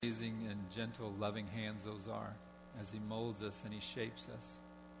Amazing and gentle, loving hands those are as He molds us and He shapes us.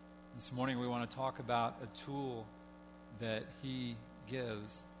 This morning we want to talk about a tool that He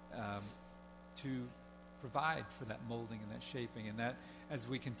gives to provide for that molding and that shaping, and that as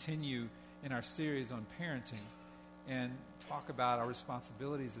we continue in our series on parenting and talk about our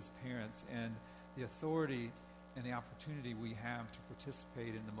responsibilities as parents and the authority and the opportunity we have to participate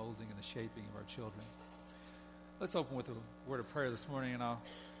in the molding and the shaping of our children. Let's open with a word of prayer this morning, and I'll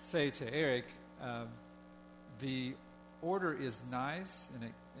say to Eric, the order is nice, and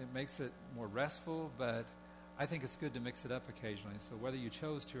it makes it more restful, but I think it's good to mix it up occasionally. So whether you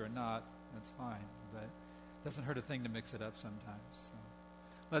chose to or not, that's fine, but it doesn't hurt a thing to mix it up sometimes. So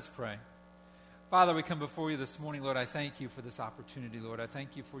let's pray. Father, we come before you this morning, Lord. I thank you for this opportunity, Lord. I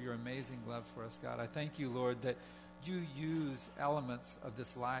thank you for your amazing love for us, God. I thank you, Lord, that you use elements of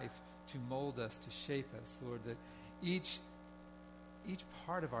this life to mold us, to shape us, Lord, that each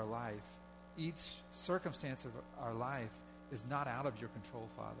part of our life, each circumstance of our life is not out of your control,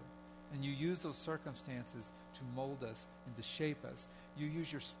 Father. And you use those circumstances to mold us and to shape us. You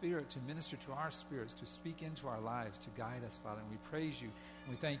use your Spirit to minister to our spirits, to speak into our lives, to guide us, Father. And we praise you, and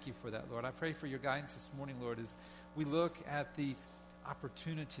we thank you for that, Lord. I pray for your guidance this morning, Lord, as we look at the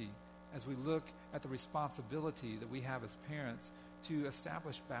opportunity, as we look at the responsibility that we have as parents to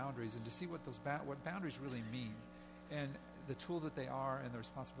establish boundaries and to see what what boundaries really mean, and the tool that they are and the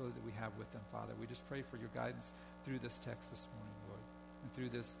responsibility that we have with them, Father. We just pray for your guidance through this text this morning, Lord, and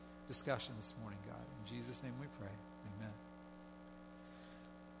through this discussion this morning, God. In Jesus' name we pray. Amen.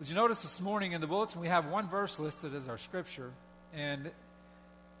 As you notice this morning in the bulletin, we have one verse listed as our scripture, and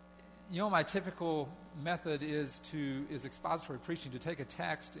you know my typical method is expository preaching, to take a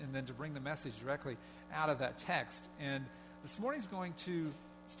text and then to bring the message directly out of that text. And this morning's going to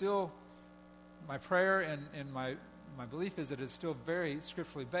still, my prayer and my belief is that it's still very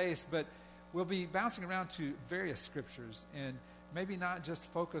scripturally based, but we'll be bouncing around to various scriptures and maybe not just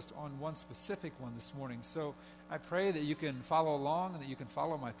focused on one specific one this morning. So I pray that you can follow along and that you can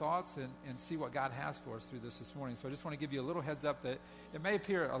follow my thoughts and see what God has for us through this morning. So I just want to give you a little heads up that it may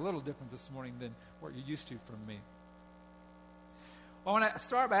appear a little different this morning than what you're used to from me. Well, I want to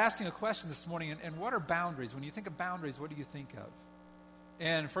start by asking a question this morning, and what are boundaries? When you think of boundaries, what do you think of?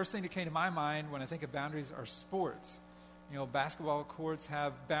 And first thing that came to my mind when I think of boundaries are sports. You know, basketball courts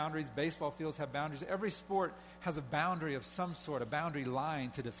have boundaries, baseball fields have boundaries. Every sport has a boundary of some sort, a boundary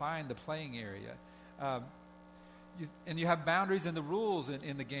line to define the playing area. And you have boundaries in the rules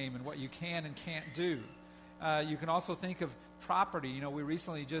in the game and what you can and can't do. You can also think of property. You know, we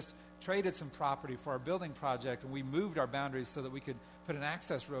recently just traded some property for our building project, and we moved our boundaries so that we could put an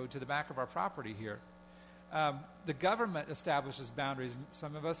access road to the back of our property here. The government establishes boundaries.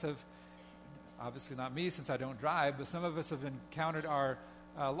 Some of us have, obviously not me since I don't drive, but some of us have encountered our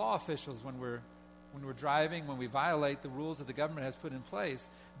law officials when we're driving, when we violate the rules that the government has put in place.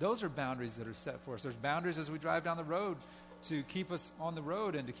 Those are boundaries that are set for us. There's boundaries as we drive down the road to keep us on the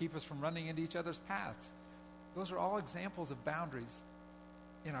road and to keep us from running into each other's paths. Those are all examples of boundaries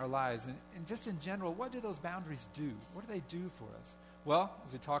in our lives. And just in general, what do those boundaries do? What do they do for us? Well,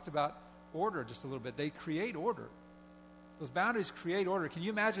 as we talked about order just a little bit, they create order. Those boundaries create order. Can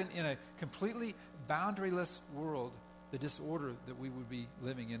you imagine in a completely boundaryless world the disorder that we would be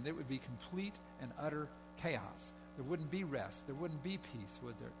living in? There would be complete and utter chaos. There wouldn't be rest. There wouldn't be peace,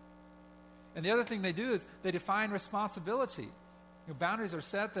 would there? And the other thing they do is they define responsibility. You know, boundaries are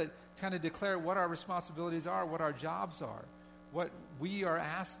set that kind of declare what our responsibilities are, what our jobs are, what we are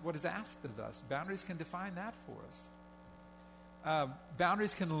asked, what is asked of us. Boundaries can define that for us.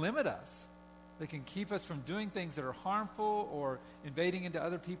 Boundaries can limit us. They can keep us from doing things that are harmful or invading into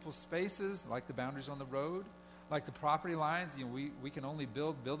other people's spaces, like the boundaries on the road, like the property lines. You know, we can only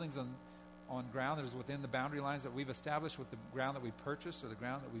build buildings on ground that is within the boundary lines that we've established with the ground that we purchased or the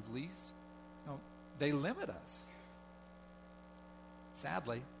ground that we've leased. You know, they limit us.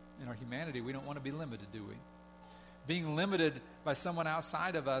 Sadly, in our humanity, we don't want to be limited, do we? Being limited by someone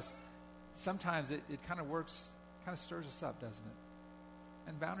outside of us, sometimes it kind of works, kind of stirs us up, doesn't it?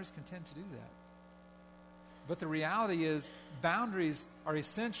 And boundaries can tend to do that. But the reality is boundaries are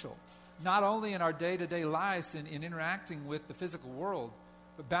essential, not only in our day-to-day lives in interacting with the physical world,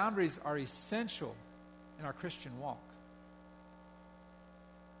 but boundaries are essential in our Christian walk.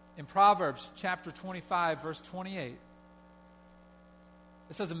 In Proverbs chapter 25, verse 28,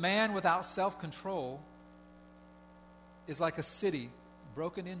 it says, "A man without self-control is like a city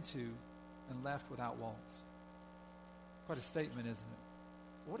broken into and left without walls." Quite a statement, isn't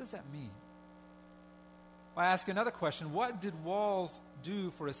it? What does that mean? Well, I ask another question. What did walls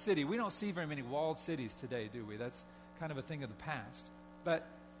do for a city? We don't see very many walled cities today, do we? That's kind of a thing of the past. But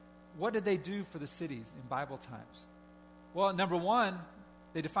what did they do for the cities in Bible times? Well, number one,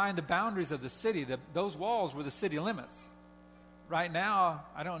 they defined the boundaries of the city. Those walls were the city limits. Right now,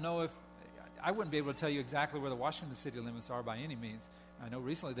 I don't know if, I wouldn't be able to tell you exactly where the Washington city limits are by any means. I know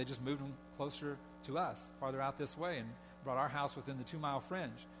recently they just moved them closer to us, farther out this way, and brought our house within the 2-mile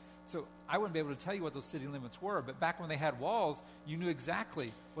fringe. So I wouldn't be able to tell you what those city limits were, but back when they had walls, you knew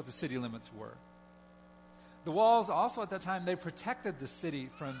exactly what the city limits were. The walls also at that time, they protected the city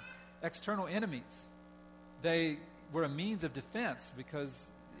from external enemies. They were a means of defense because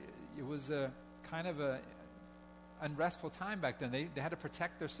it was a kind of a unrestful time back then. They had to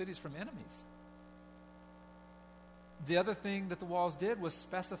protect their cities from enemies. The other thing that the walls did was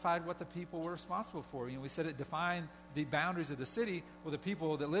specified what the people were responsible for. We said it defined the boundaries of the city. Well, the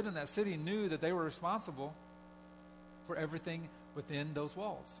people that lived in that city knew that they were responsible for everything within those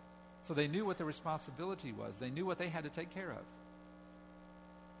walls. So they knew what their responsibility was. They knew what they had to take care of.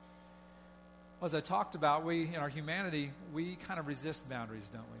 Well, as I talked about, we, in our humanity, we kind of resist boundaries,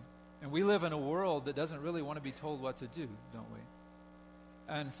 don't we? And we live in a world that doesn't really want to be told what to do, don't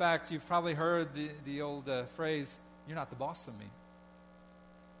we? In fact, you've probably heard the old phrase, "You're not the boss of me."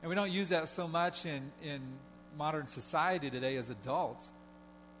 And we don't use that so much in modern society today as adults,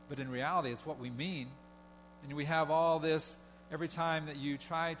 but in reality, it's what we mean. And we have all this, every time that you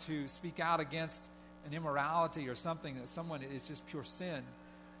try to speak out against an immorality or something that someone is just pure sin,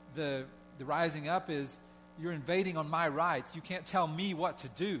 the rising up is, you're invading on my rights. You can't tell me what to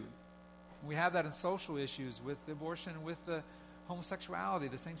do. And we have that in social issues with abortion, with the homosexuality,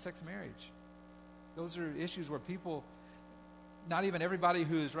 the same-sex marriage. Those are issues where people, not even everybody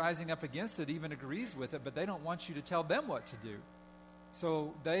who is rising up against it even agrees with it, but they don't want you to tell them what to do.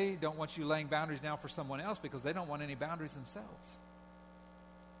 So they don't want you laying boundaries down for someone else because they don't want any boundaries themselves.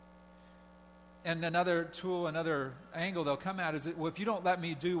 And another tool, another angle they'll come at is, well, if you don't let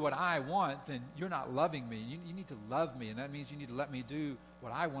me do what I want, then you're not loving me. You need to love me, and that means you need to let me do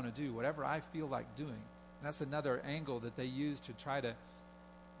what I want to do, whatever I feel like doing. And that's another angle that they use to try to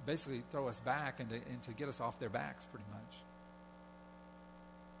basically throw us back and to get us off their backs, pretty much.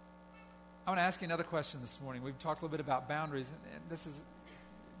 I want to ask you another question this morning. We've talked a little bit about boundaries, and this is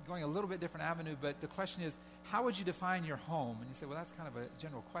going a little bit different avenue, but the question is, how would you define your home? And you say, well, that's kind of a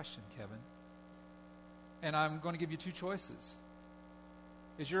general question, Kevin. And I'm going to give you two choices.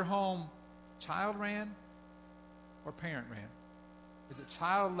 Is your home child-ran or parent-ran? Is it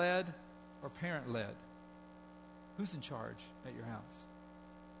child-led or parent-led? Who's in charge at your house?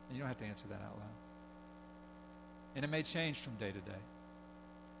 And you don't have to answer that out loud. And it may change from day to day.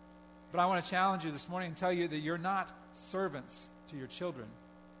 But I want to challenge you this morning and tell you that you're not servants to your children.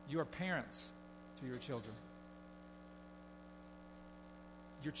 You are parents to your children.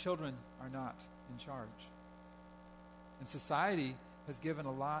 Your children are not in charge. And society has given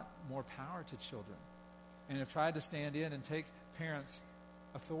a lot more power to children and have tried to stand in and take parents'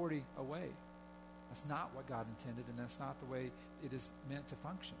 authority away. That's not what God intended, and that's not the way it is meant to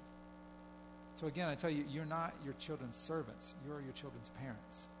function. So again, I tell you, you're not your children's servants. You're your children's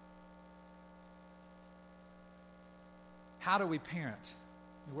parents. How do we parent?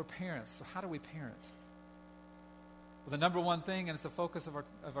 We're parents, so how do we parent? Well, the number one thing, and it's the focus of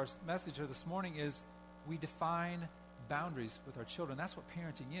our message here this morning, is we define boundaries with our children. That's what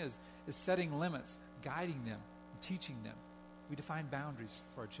parenting is setting limits, guiding them, teaching them. We define boundaries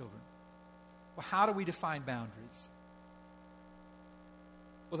for our children. Well, how do we define boundaries?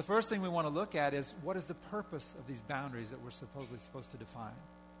 Well, the first thing we want to look at is, what is the purpose of these boundaries that we're supposedly supposed to define?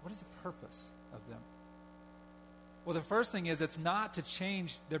 What is the purpose of them? Well, the first thing is, it's not to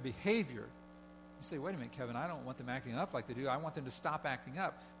change their behavior. You say, wait a minute, Kevin, I don't want them acting up like they do. I want them to stop acting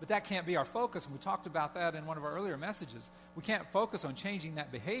up. But that can't be our focus, and we talked about that in one of our earlier messages. We can't focus on changing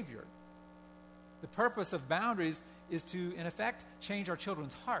that behavior. The purpose of boundaries is to, in effect, change our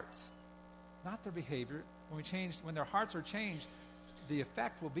children's hearts, not their behavior. When their hearts are changed, the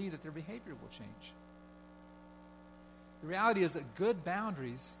effect will be that their behavior will change. The reality is that good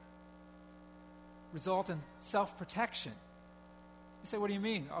boundaries result in self-protection. You say, what do you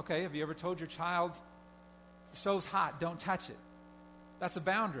mean? Okay, have you ever told your child, the stove's hot, don't touch it? That's a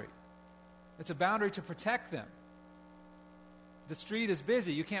boundary. It's a boundary to protect them. The street is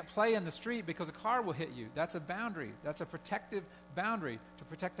busy. You can't play in the street because a car will hit you. That's a boundary. That's a protective boundary to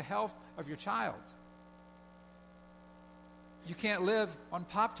protect the health of your child. You can't live on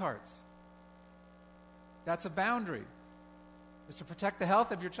Pop-Tarts. That's a boundary. It's to protect the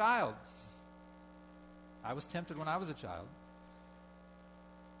health of your child. I was tempted when I was a child.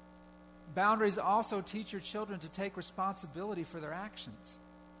 Boundaries also teach your children to take responsibility for their actions.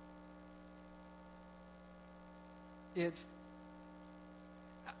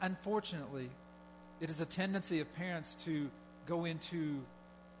 unfortunately, it is a tendency of parents to go into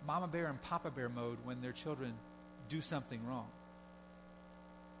mama bear and papa bear mode when their children do something wrong.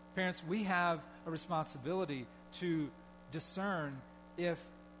 Parents, we have a responsibility to discern if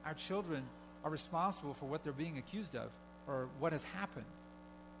our children are responsible for what they're being accused of or what has happened.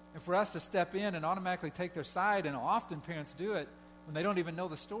 And for us to step in and automatically take their side, and often parents do it when they don't even know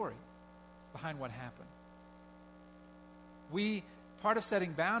the story behind what happened. Part of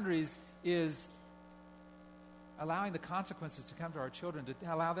setting boundaries is allowing the consequences to come to our children, to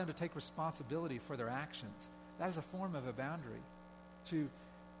allow them to take responsibility for their actions. That is a form of a boundary, to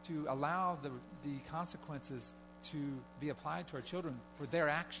allow the consequences to be applied to our children for their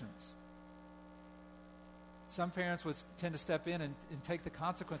actions. Some parents would tend to step in and take the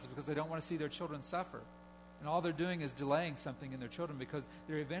consequences because they don't want to see their children suffer. And all they're doing is delaying something in their children because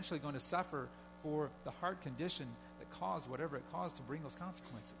they're eventually going to suffer for the heart condition that caused whatever it caused to bring those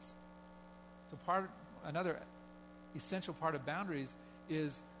consequences. So another essential part of boundaries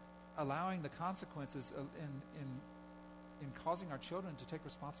is allowing the consequences in causing our children to take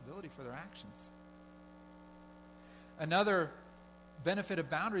responsibility for their actions. Another benefit of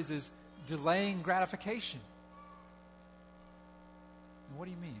boundaries is delaying gratification. And what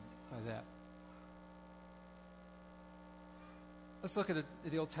do you mean by that? Let's look at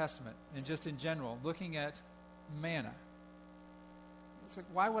the Old Testament and just in general, looking at manna. It's like,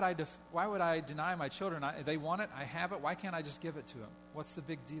 why would I deny my children? They want it, I have it. Why can't I just give it to them? What's the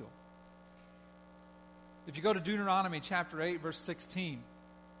big deal? If you go to Deuteronomy chapter 8, verse 16,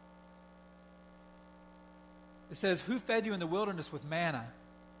 it says, "Who fed you in the wilderness with manna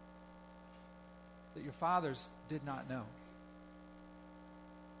that your fathers did not know?"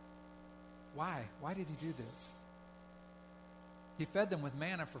 Why? Why did he do this? He fed them with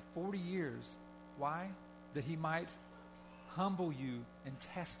manna for 40 years. Why? That he might humble you and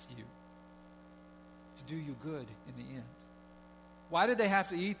test you to do you good in the end. Why did they have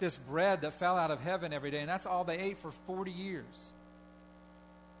to eat this bread that fell out of heaven every day? And that's all they ate for 40 years.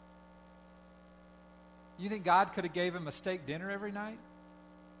 You think God could have gave them a steak dinner every night?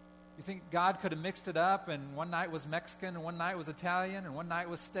 You think God could have mixed it up and one night was Mexican and one night was Italian and one night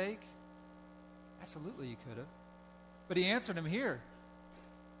was steak? Absolutely he could have. But he answered him here.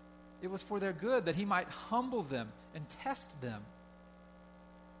 It was for their good, that he might humble them and test them.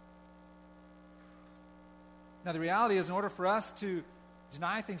 Now, the reality is, in order for us to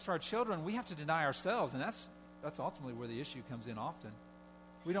deny things to our children, we have to deny ourselves. And that's ultimately where the issue comes in often.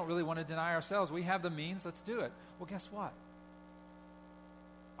 We don't really want to deny ourselves. We have the means, let's do it. Well, guess what?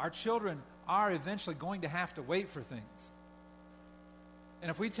 Our children are eventually going to have to wait for things. And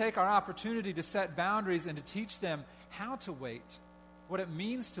if we take our opportunity to set boundaries and to teach them how to wait, what it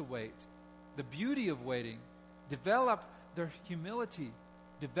means to wait, the beauty of waiting, develop their humility,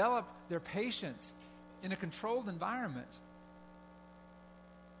 develop their patience in a controlled environment,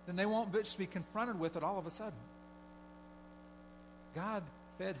 then they won't just be confronted with it all of a sudden. God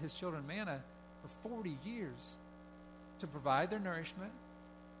fed his children manna for 40 years to provide their nourishment,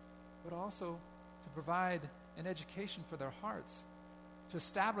 but also to provide an education for their hearts, to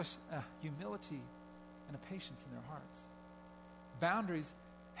establish a humility and a patience in their hearts. Boundaries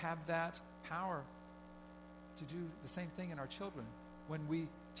have that power to do the same thing in our children when we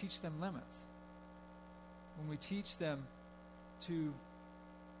teach them limits, when we teach them to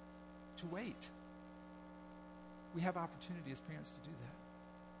wait. We have opportunity as parents to do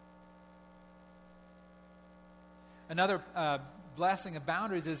that. Another blessing of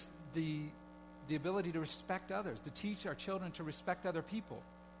boundaries is the ability to respect others, to teach our children to respect other people.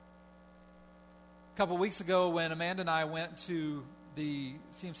 A couple weeks ago when Amanda and I went to the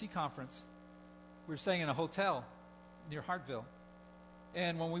CMC conference, we were staying in a hotel near Hartville.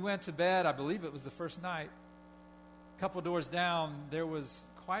 And when we went to bed, I believe it was the first night, a couple doors down, there was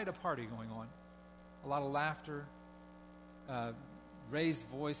quite a party going on. A lot of laughter, raised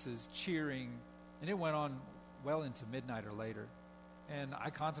voices, cheering, and it went on well into midnight or later. And I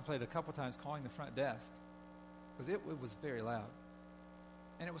contemplated a couple times calling the front desk because it was very loud.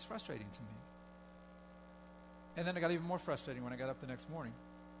 And it was frustrating to me. And then it got even more frustrating when I got up the next morning.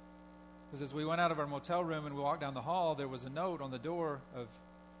 Because as we went out of our motel room and we walked down the hall, there was a note on the door of,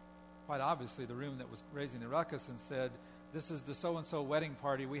 quite obviously, the room that was raising the ruckus and said, "This is the so-and-so wedding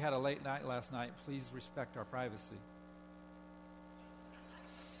party. We had a late night last night. Please respect our privacy."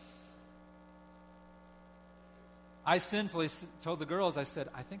 I sinfully told the girls, I said,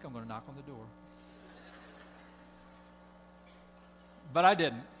 "I think I'm going to knock on the door." But I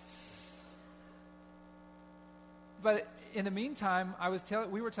didn't. But in the meantime,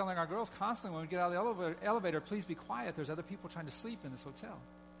 we were telling our girls constantly when we get out of the elevator, "Please be quiet. There's other people trying to sleep in this hotel."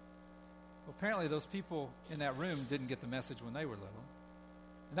 Well, apparently those people in that room didn't get the message when they were little.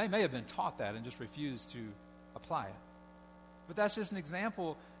 And they may have been taught that and just refused to apply it. But that's just an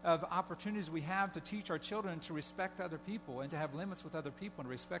example of opportunities we have to teach our children to respect other people and to have limits with other people and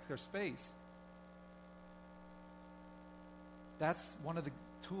respect their space. That's one of the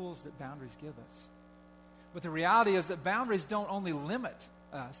tools that boundaries give us. But the reality is that boundaries don't only limit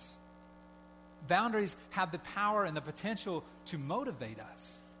us. Boundaries have the power and the potential to motivate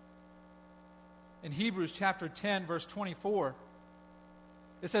us. In Hebrews chapter 10, verse 24,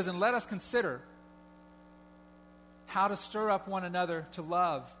 it says, "And let us consider how to stir up one another to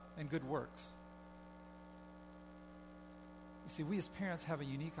love and good works." You see, we as parents have a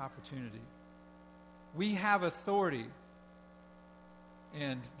unique opportunity. We have authority,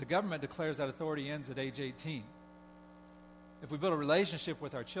 and the government declares that authority ends at age 18. If we build a relationship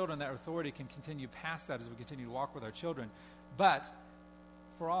with our children, that authority can continue past that as we continue to walk with our children. But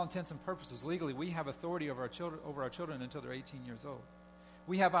for all intents and purposes, legally, we have authority over our children until they're 18 years old.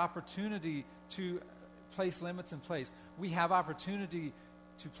 We have opportunity to place limits in place. We have opportunity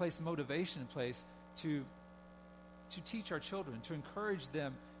to place motivation in place to teach our children, to encourage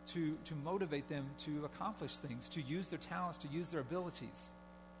them, to motivate them to accomplish things, to use their talents, to use their abilities.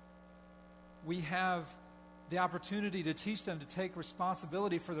 We have the opportunity to teach them to take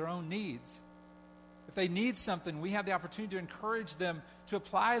responsibility for their own needs. If they need something, we have the opportunity to encourage them to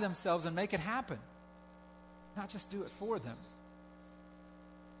apply themselves and make it happen, not just do it for them.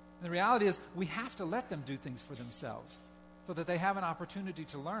 And the reality is we have to let them do things for themselves so that they have an opportunity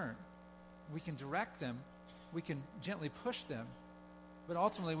to learn. We can direct them, we can gently push them, but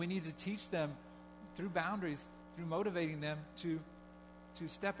ultimately we need to teach them through boundaries, through motivating them to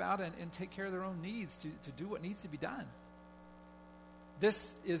step out and take care of their own needs, to do what needs to be done.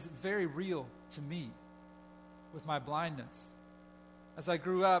 This is very real to me with my blindness. As I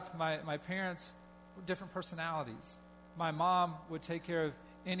grew up, my parents were different personalities. My mom would take care of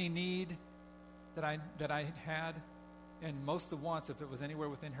any need that I had, and most of the wants, if it was anywhere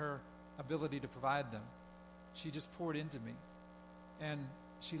within her ability to provide them. She just poured into me, and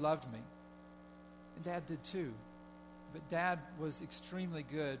she loved me. And Dad did too. But Dad was extremely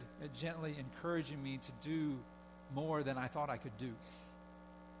good at gently encouraging me to do more than I thought I could do.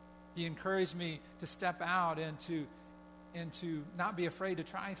 He encouraged me to step out and to not be afraid to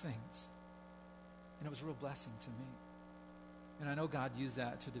try things. And it was a real blessing to me. And I know God used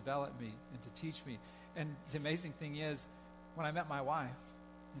that to develop me and to teach me. And the amazing thing is, when I met my wife,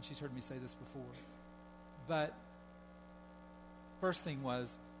 and she's heard me say this before, but first thing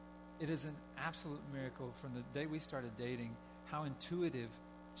was, it is an absolute miracle from the day we started dating how intuitive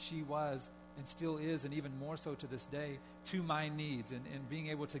she was and still is, and even more so to this day, to my needs and being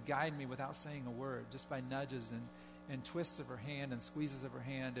able to guide me without saying a word, just by nudges and twists of her hand and squeezes of her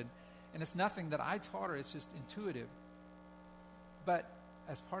hand. And it's nothing that I taught her, it's just intuitive. But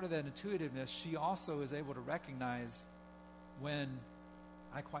as part of that intuitiveness, she also is able to recognize when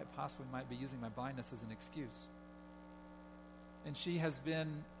I quite possibly might be using my blindness as an excuse. And she has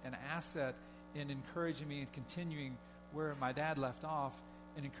been an asset in encouraging me and continuing where my dad left off,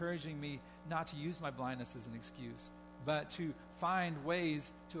 and encouraging me not to use my blindness as an excuse, but to find ways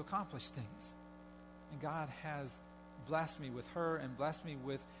to accomplish things. And God has blessed me with her and blessed me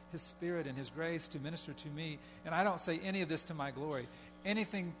with His Spirit and His grace to minister to me. And I don't say any of this to my glory.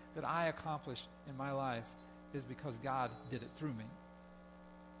 Anything that I accomplish in my life is because God did it through me.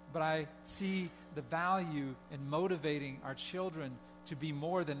 But I see the value in motivating our children to be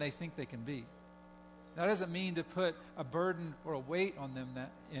more than they think they can be. That doesn't mean to put a burden or a weight on them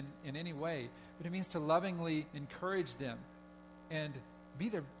that in any way, but it means to lovingly encourage them and be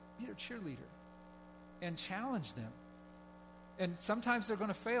their cheerleader and challenge them. And sometimes they're going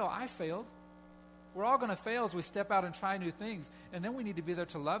to fail. I failed. We're all going to fail as we step out and try new things. And then we need to be there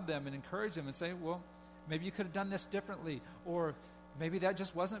to love them and encourage them and say, well, maybe you could have done this differently, or maybe that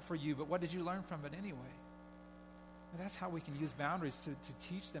just wasn't for you, but what did you learn from it anyway? And that's how we can use boundaries to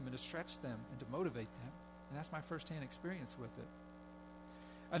teach them and to stretch them and to motivate them. And that's my firsthand experience with it.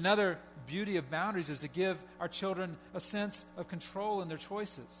 Another beauty of boundaries is to give our children a sense of control in their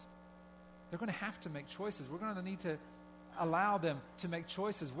choices. They're going to have to make choices. We're going to need to allow them to make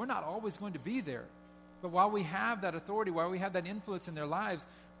choices. We're not always going to be there. But while we have that authority, while we have that influence in their lives,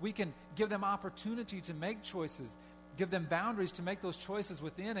 we can give them opportunity to make choices, give them boundaries to make those choices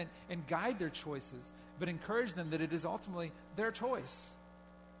within and guide their choices, but encourage them that it is ultimately their choice.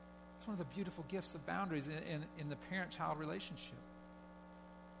 It's one of the beautiful gifts of boundaries in the parent-child relationship.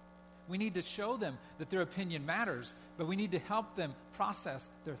 We need to show them that their opinion matters, but we need to help them process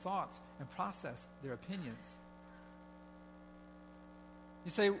their thoughts and process their opinions.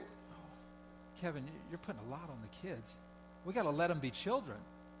 You say, Kevin, you're putting a lot on the kids. We got to let them be children.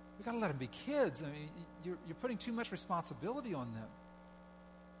 We got to let them be kids. I mean, you're putting too much responsibility on them.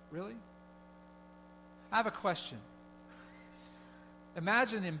 Really? I have a question.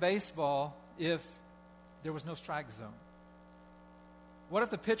 Imagine in baseball if there was no strike zone. What if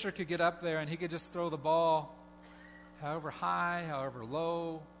the pitcher could get up there and he could just throw the ball however high, however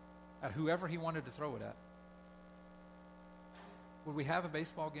low, at whoever he wanted to throw it at? Would we have a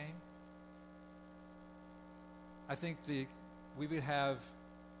baseball game? I think we would have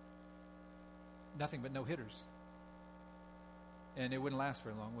nothing but no hitters. And it wouldn't last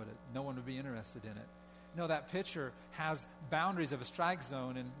very long, would it? No one would be interested in it. No, that pitcher has boundaries of a strike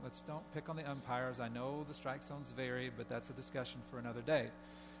zone, and don't pick on the umpires. I know the strike zones vary, but that's a discussion for another day.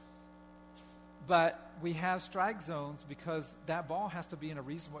 But we have strike zones because that ball has to be in a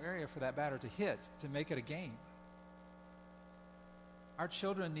reasonable area for that batter to hit, to make it a game. Our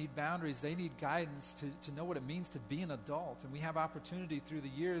children need boundaries. They need guidance to know what it means to be an adult. And we have opportunity through the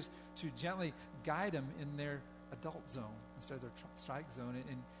years to gently guide them in their adult zone instead of their strike zone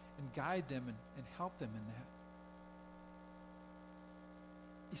and guide them and help them in that.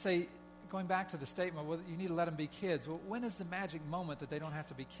 You say, going back to the statement, well, you need to let them be kids. Well, when is the magic moment that they don't have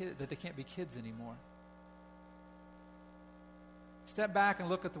to be kids, that they can't be kids anymore? Step back and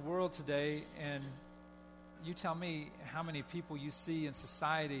look at the world today, and you tell me how many people you see in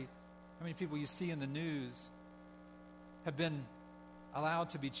society, how many people you see in the news have been allowed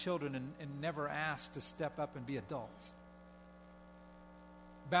to be children and never asked to step up and be adults.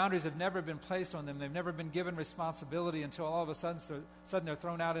 Boundaries have never been placed on them. They've never been given responsibility until all of a sudden they're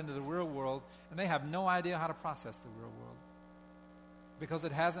thrown out into the real world, and they have no idea how to process the real world because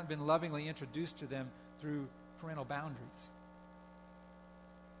it hasn't been lovingly introduced to them through parental boundaries.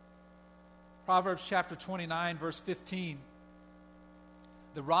 Proverbs chapter 29, verse 15.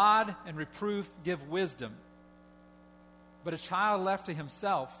 The rod and reproof give wisdom, but a child left to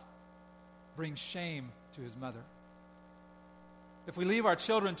himself brings shame to his mother. If we leave our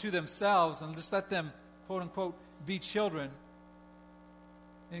children to themselves and just let them, quote unquote, be children,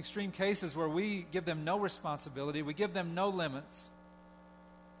 in extreme cases where we give them no responsibility, we give them no limits,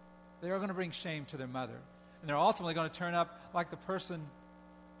 they are going to bring shame to their mother. And they're ultimately going to turn up like the person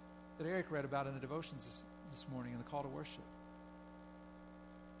that Eric read about in the devotions this morning in the call to worship.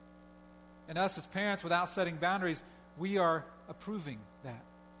 And us as parents, without setting boundaries, we are approving that.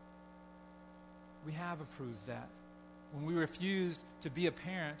 We have approved that when we refused to be a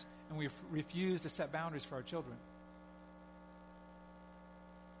parent and we refused to set boundaries for our children.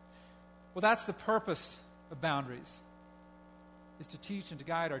 Well, that's the purpose of boundaries, is to teach and to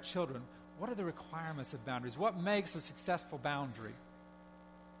guide our children. What are the requirements of boundaries? What makes a successful boundary?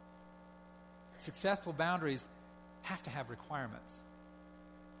 Successful boundaries have to have requirements.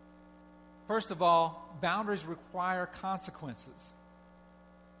 First of all, boundaries require consequences.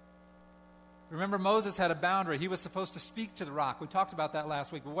 Remember, Moses had a boundary. He was supposed to speak to the rock. We talked about that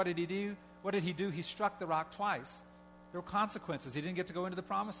last week. But what did he do? What did he do? He struck the rock twice. There were consequences. He didn't get to go into the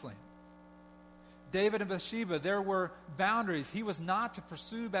promised land. David and Bathsheba, there were boundaries. He was not to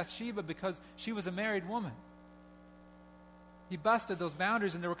pursue Bathsheba because she was a married woman. He busted those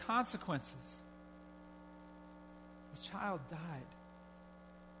boundaries, and there were consequences. His child died.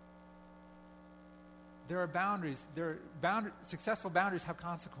 There are boundaries. Successful boundaries have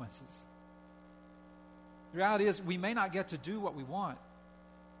consequences. The reality is we may not get to do what we want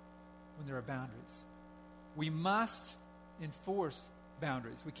when there are boundaries. We must enforce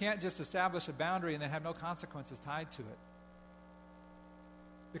boundaries. We can't just establish a boundary and then have no consequences tied to it.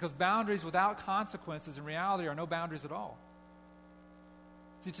 Because boundaries without consequences in reality are no boundaries at all.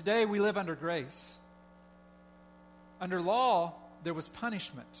 See, today we live under grace. Under law, there was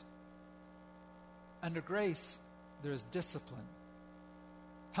punishment. Under grace, there is discipline.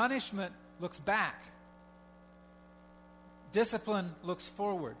 Punishment looks back. Discipline looks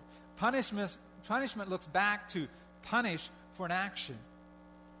forward. Punishment looks back to punish for an action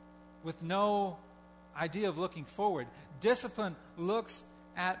with no idea of looking forward. Discipline looks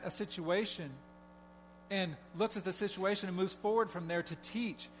at a situation and looks at the situation and moves forward from there to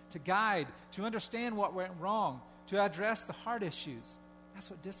teach, to guide, to understand what went wrong, to address the hard issues. That's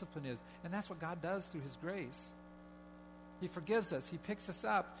what discipline is, and that's what God does through His grace. He forgives us, He picks us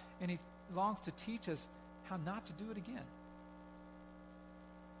up, and He longs to teach us how not to do it again.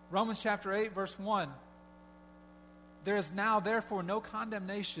 Romans chapter 8, verse 1. There is now, therefore, no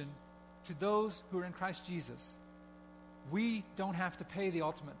condemnation to those who are in Christ Jesus. We don't have to pay the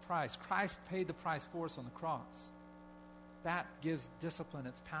ultimate price. Christ paid the price for us on the cross. That gives discipline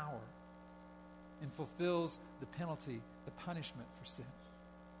its power and fulfills the penalty, the punishment for sin.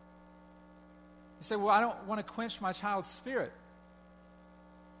 You say, well, I don't want to quench my child's spirit.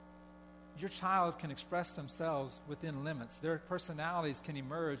 Your child can express themselves within limits. Their personalities can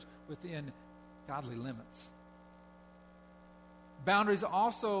emerge within godly limits. Boundaries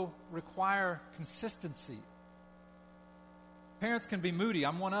also require consistency. Parents can be moody.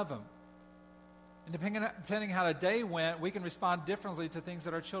 I'm one of them. And depending how the day went, we can respond differently to things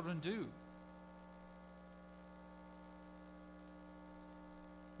that our children do.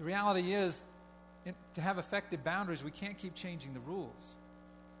 The reality is, to have effective boundaries, we can't keep changing the rules.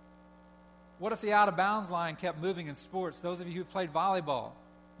 What if the out-of-bounds line kept moving in sports? Those of you who've played volleyball,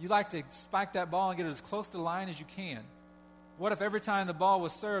 you like to spike that ball and get it as close to the line as you can. What if every time the ball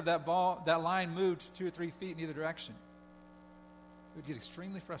was served, that line moved 2 or 3 feet in either direction? It would get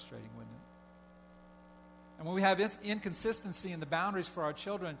extremely frustrating, wouldn't it? And when we have inconsistency in the boundaries for our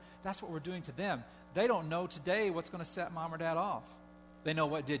children, that's what we're doing to them. They don't know today what's going to set mom or dad off. They know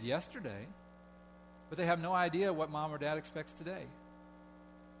what did yesterday, but they have no idea what mom or dad expects today.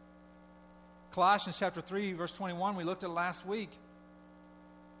 Colossians chapter 3, verse 21, we looked at it last week.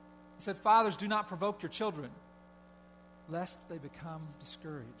 He said, fathers, do not provoke your children, lest they become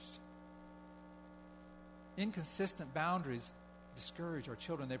discouraged. Inconsistent boundaries discourage our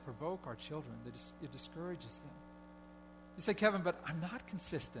children. They provoke our children. It discourages them. You say, Kevin, but I'm not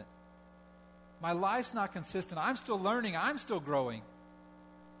consistent. My life's not consistent. I'm still learning. I'm still growing.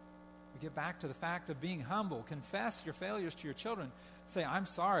 We get back to the fact of being humble. Confess your failures to your children. Say, I'm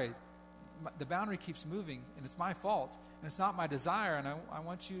sorry. The boundary keeps moving, and it's my fault, and it's not my desire, and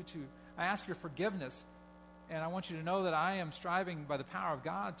I ask your forgiveness, and I want you to know that I am striving by the power of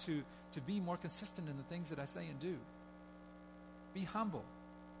God to be more consistent in the things that I say and do. Be humble.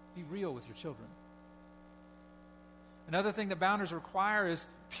 Be real with your children. Another thing that boundaries require is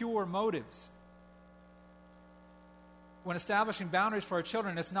pure motives. When establishing boundaries for our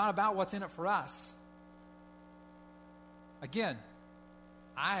children, it's not about what's in it for us. Again,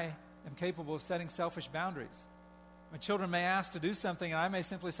 I am capable of setting selfish boundaries. My children may ask to do something, and I may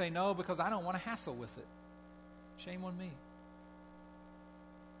simply say no because I don't want to hassle with it. Shame on me.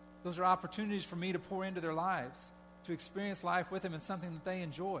 Those are opportunities for me to pour into their lives, to experience life with them in something that they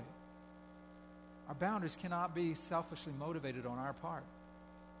enjoy. Our boundaries cannot be selfishly motivated on our part.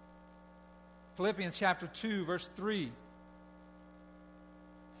 Philippians chapter 2, verse 3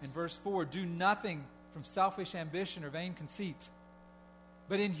 and verse 4, do nothing from selfish ambition or vain conceit,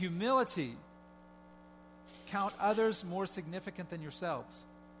 but in humility count others more significant than yourselves.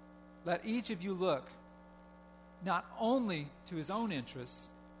 Let each of you look not only to his own interests,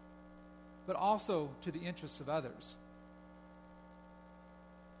 but also to the interests of others.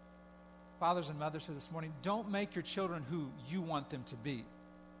 Fathers and mothers here this morning, don't make your children who you want them to be.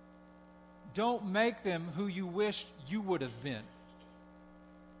 Don't make them who you wish you would have been.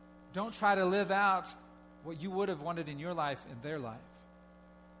 Don't try to live out what you would have wanted in your life in their life.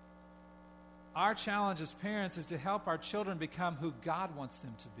 Our challenge as parents is to help our children become who God wants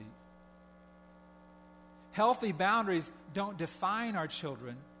them to be. Healthy boundaries don't define our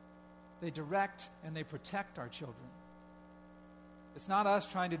children. They direct and they protect our children. It's not us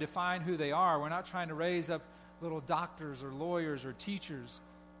trying to define who they are. We're not trying to raise up little doctors or lawyers or teachers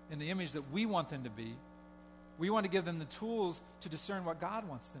in the image that we want them to be. We want to give them the tools to discern what God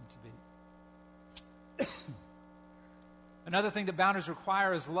wants them to be. Another thing that boundaries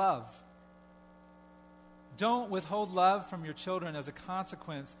require is love. Don't withhold love from your children as a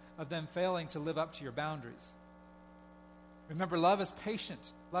consequence of them failing to live up to your boundaries. Remember, love is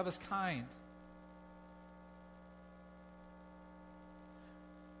patient. Love is kind.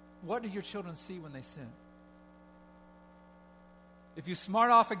 What do your children see when they sin? If you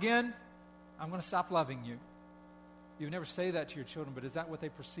smart off again, I'm going to stop loving you. You would never say that to your children, but is that what they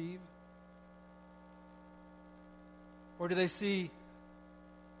perceive? Or do they see,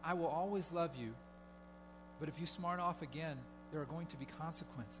 I will always love you, but if you smart off again, there are going to be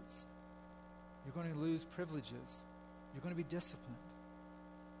consequences. You're going to lose privileges. You're going to be disciplined.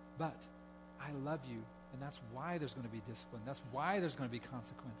 But I love you, and that's why there's going to be discipline. That's why there's going to be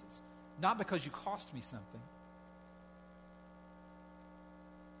consequences. Not because you cost me something.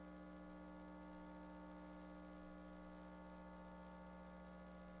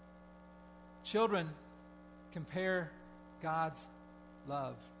 Children compare God's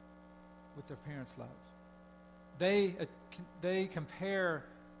love with their parents' love. They compare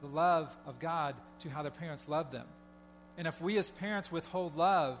the love of God to how their parents love them. And if we as parents withhold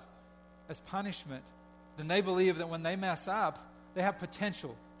love as punishment, then they believe that when they mess up, they have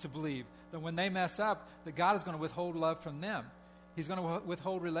potential to believe that when they mess up, that God is going to withhold love from them. He's going to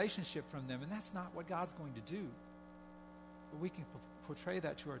withhold relationship from them. And that's not what God's going to do. But we can portray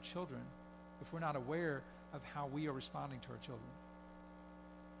that to our children if we're not aware of how we are responding to our children.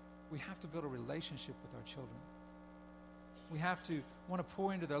 We have to build a relationship with our children. We have to want to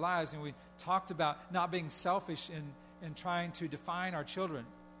pour into their lives. And we talked about not being selfish in trying to define our children.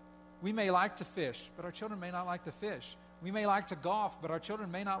 We may like to fish, but our children may not like to fish. We may like to golf, but our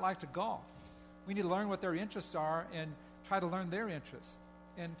children may not like to golf. We need to learn what their interests are and try to learn their interests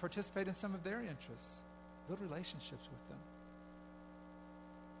and participate in some of their interests. Build relationships with them.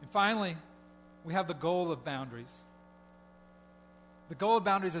 And finally, we have the goal of boundaries. The goal of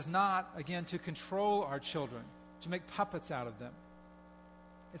boundaries is not, again, to control our children, to make puppets out of them.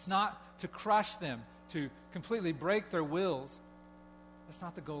 It's not to crush them, to completely break their wills. That's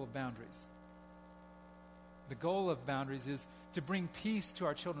not the goal of boundaries. The goal of boundaries is to bring peace to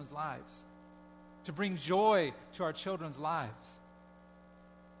our children's lives, to bring joy to our children's lives.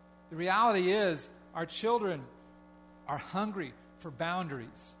 The reality is, our children are hungry for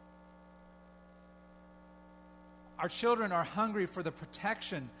boundaries. Our children are hungry for the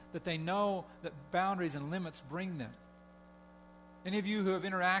protection that they know that boundaries and limits bring them. Any of you who have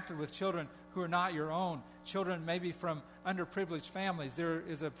interacted with children who are not your own, children maybe from underprivileged families, there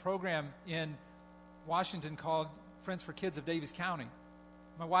is a program in Washington called Friends for Kids of Daviess County.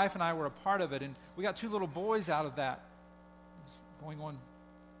 My wife and I were a part of it, and we got 2 little boys out of that. It was going on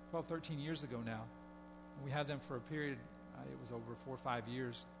 12, 13 years ago now. And we had them for a period, it was over 4 or 5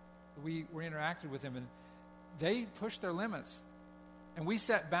 years. We interacted with them, and they pushed their limits. And we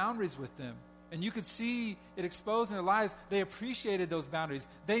set boundaries with them. And you could see it exposed in their lives. They appreciated those boundaries.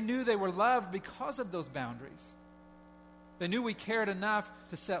 They knew they were loved because of those boundaries. They knew we cared enough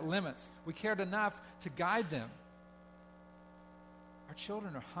to set limits. We cared enough to guide them. Our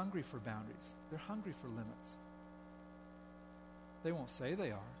children are hungry for boundaries. They're hungry for limits. They won't say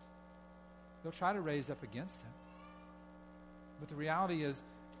they are. They'll try to raise up against them. But the reality is,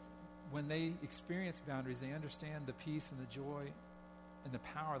 when they experience boundaries, they understand the peace and the joy and the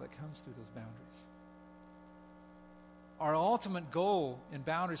power that comes through those boundaries. Our ultimate goal in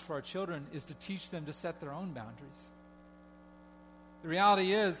boundaries for our children is to teach them to set their own boundaries. The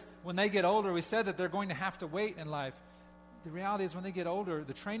reality is, when they get older, we said that they're going to have to wait in life. The reality is, when they get older,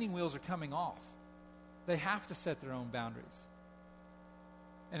 the training wheels are coming off. They have to set their own boundaries.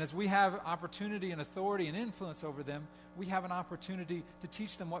 And as we have opportunity and authority and influence over them, we have an opportunity to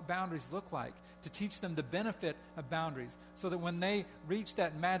teach them what boundaries look like, to teach them the benefit of boundaries, so that when they reach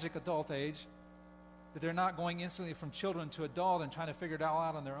that magic adult age, that they're not going instantly from children to adult and trying to figure it all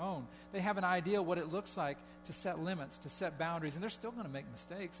out on their own. They have an idea what it looks like to set limits, to set boundaries, and they're still going to make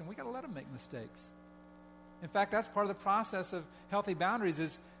mistakes, and we got to let them make mistakes. In fact, that's part of the process of healthy boundaries,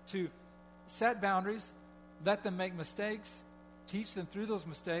 is to set boundaries, let them make mistakes, teach them through those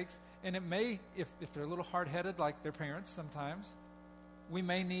mistakes, and it may, if they're a little hard-headed like their parents sometimes, we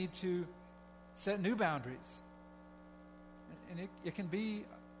may need to set new boundaries. And it can be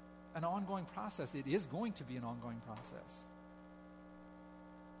an ongoing process. It is going to be an ongoing process.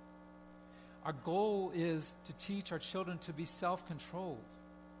 Our goal is to teach our children to be self-controlled.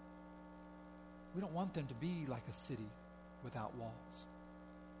 We don't want them to be like a city without walls.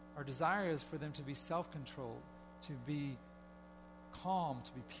 Our desire is for them to be self-controlled, to be calm,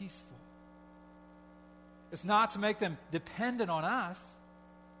 to be peaceful. It's not to make them dependent on us.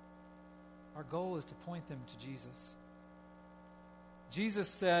 Our goal is to point them to Jesus. Jesus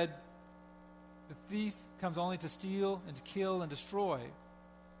said, "The thief comes only to steal and to kill and destroy.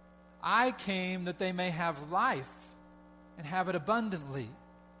 I came that they may have life and have it abundantly."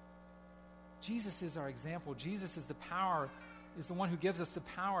 Jesus is our example. Jesus is the power, is the one who gives us the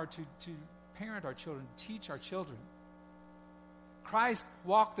power to parent our children, teach our children. Christ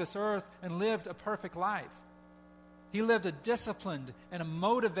walked this earth and lived a perfect life. He lived a disciplined and a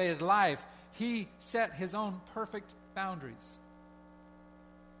motivated life. He set his own perfect boundaries.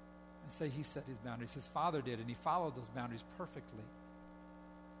 I say he set his boundaries. His Father did, and he followed those boundaries perfectly.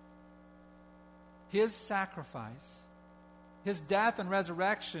 His sacrifice, his death and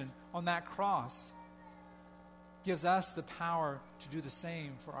resurrection on that cross gives us the power to do the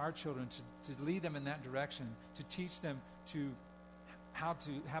same for our children, to lead them in that direction, to teach them how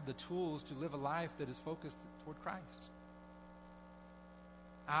to have the tools to live a life that is focused toward Christ.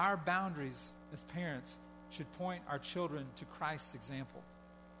 Our boundaries as parents should point our children to Christ's example.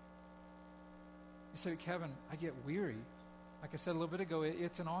 You say, "Kevin, I get weary." Like I said a little bit ago,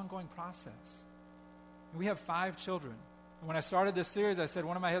 it's an ongoing process. We have 5 children. And when I started this series, I said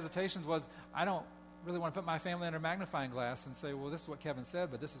one of my hesitations was, I don't really want to put my family under a magnifying glass and say, well, this is what Kevin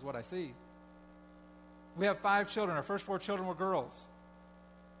said, but this is what I see. We have 5 children. Our first 4 children were girls.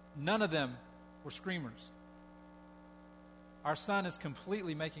 None of them were screamers. Our son is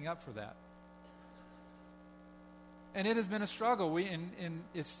completely making up for that. And it has been a struggle.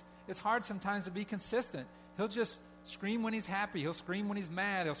 It's hard sometimes to be consistent. He'll just scream when he's happy. He'll scream when he's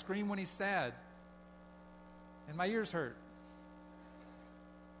mad. He'll scream when he's sad. And my ears hurt.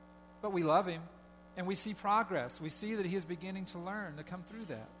 But we love him, and we see progress. We see that he is beginning to learn, to come through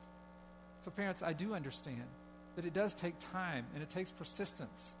that. So parents, I do understand that it does take time, and it takes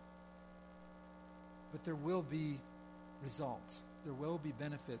persistence. But there will be results. There will be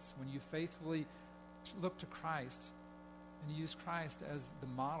benefits when you faithfully look to Christ and you use Christ as the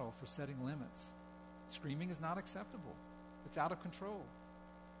model for setting limits. Screaming is not acceptable. It's out of control.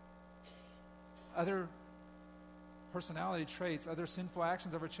 Other personality traits, other sinful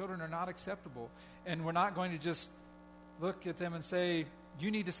actions of our children are not acceptable. And we're not going to just look at them and say,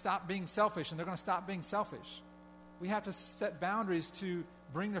 you need to stop being selfish, and they're going to stop being selfish. We have to set boundaries to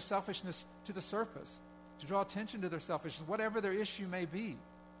bring their selfishness to the surface, to draw attention to their selfishness, whatever their issue may be.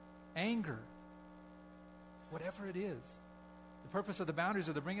 Anger, whatever it is. The purpose of the boundaries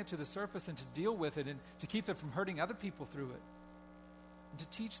are to bring it to the surface and to deal with it and to keep them from hurting other people through it and to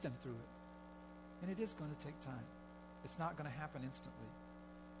teach them through it. And it is going to take time. It's not going to happen instantly.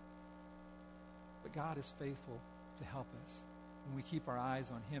 But God is faithful to help us when we keep our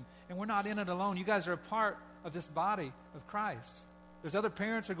eyes on him. And we're not in it alone. You guys are a part of this body of Christ. There's other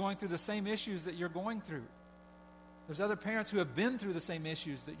parents who are going through the same issues that you're going through. There's other parents who have been through the same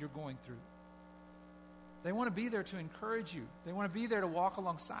issues that you're going through. They want to be there to encourage you. They want to be there to walk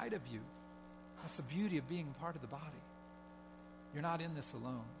alongside of you. That's the beauty of being part of the body. You're not in this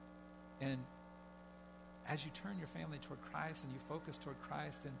alone. And as you turn your family toward Christ and you focus toward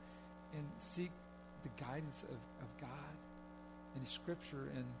Christ and seek the guidance of God and Scripture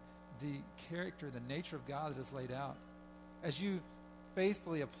and the character, the nature of God that is laid out, as you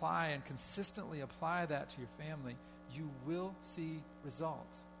faithfully apply and consistently apply that to your family, you will see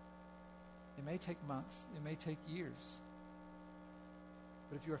results. It may take months. It may take years.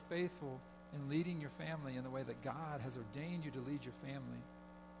 But if you are faithful in leading your family in the way that God has ordained you to lead your family,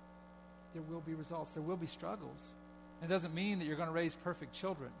 there will be results. There will be struggles. And it doesn't mean that you're going to raise perfect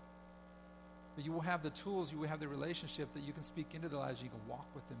children. But you will have the tools, you will have the relationship that you can speak into their lives, you can walk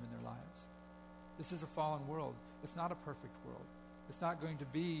with them in their lives. This is a fallen world. It's not a perfect world. It's not going to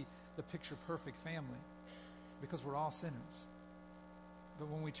be the picture-perfect family because we're all sinners. But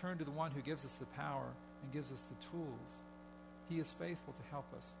when we turn to the one who gives us the power and gives us the tools, he is faithful to help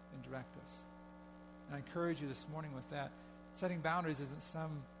us and direct us. And I encourage you this morning with that. Setting boundaries isn't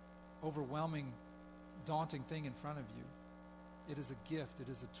some overwhelming, daunting thing in front of you. It is a gift.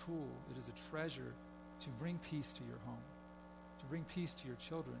 It is a tool. It is a treasure to bring peace to your home, to bring peace to your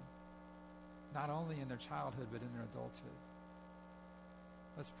children, not only in their childhood, but in their adulthood.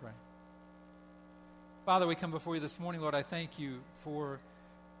 Let's pray. Father, we come before you this morning, Lord. I thank you for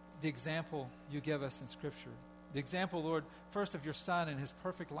the example you give us in Scripture. The example, Lord, first of your Son and his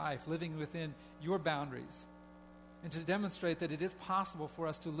perfect life, living within your boundaries, and to demonstrate that it is possible for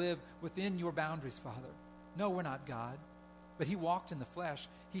us to live within your boundaries, Father. No, we're not God, but he walked in the flesh.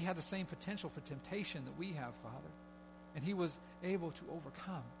 He had the same potential for temptation that we have, Father, and he was able to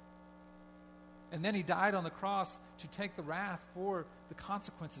overcome. And then he died on the cross to take the wrath for the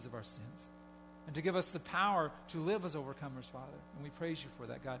consequences of our sins and to give us the power to live as overcomers, Father. And we praise you for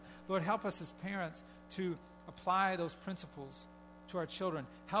that, God. Lord, help us as parents to apply those principles to our children.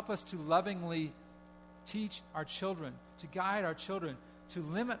 Help us to lovingly teach our children, to guide our children, to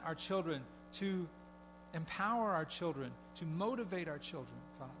limit our children, to empower our children, to motivate our children,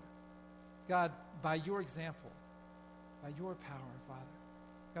 Father. God, by your example, by your power, Father.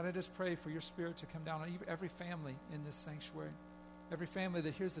 God, I just pray for your Spirit to come down on every family in this sanctuary, every family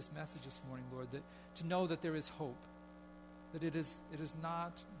that hears this message this morning, Lord, that to know that there is hope, that it is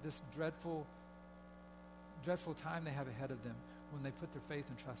not this dreadful time they have ahead of them when they put their faith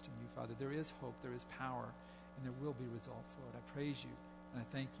and trust in you, Father. There is hope, there is power, and there will be results, Lord. I praise you, and I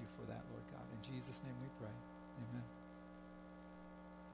thank you for that, Lord God. In Jesus' name we pray. Amen.